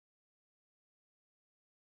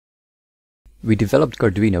We developed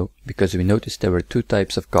Garduino because we noticed there were two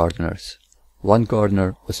types of gardeners. One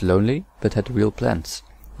gardener was lonely but had real plants.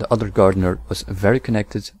 The other gardener was very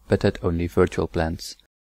connected but had only virtual plants.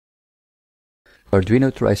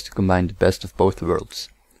 Garduino tries to combine the best of both worlds,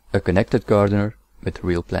 a connected gardener with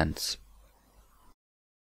real plants.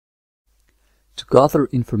 To gather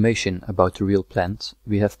information about the real plant,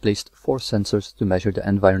 we have placed 4 sensors to measure the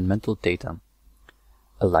environmental data: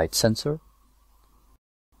 a light sensor,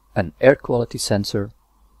 an air quality sensor,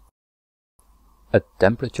 a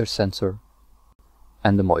temperature sensor,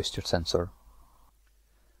 and a moisture sensor.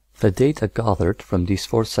 The data gathered from these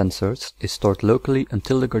 4 sensors is stored locally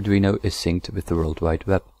until the Garduino is synced with the World Wide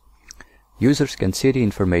Web. Users can see the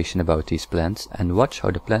information about these plants and watch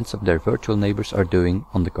how the plants of their virtual neighbors are doing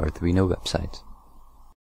on the Garduino website.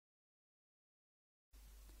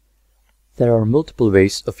 There are multiple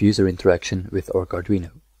ways of user interaction with our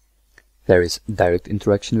Garduino. There is direct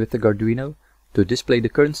interaction with the Garduino to display the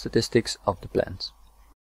current statistics of the plant.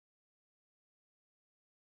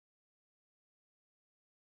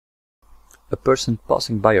 A person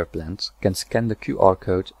passing by our plant can scan the QR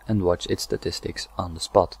code and watch its statistics on the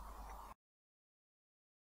spot.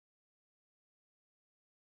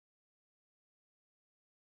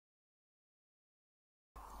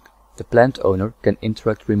 The plant owner can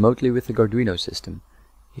interact remotely with the Garduino system.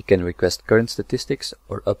 He can request current statistics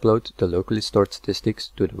or upload the locally stored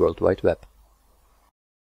statistics to the World Wide Web.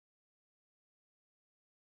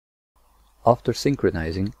 After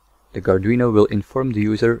synchronizing, the Garduino will inform the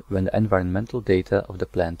user when the environmental data of the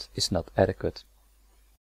plant is not adequate.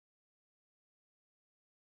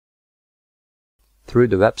 Through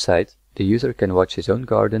the website, the user can watch his own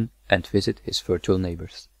garden and visit his virtual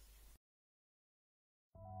neighbors.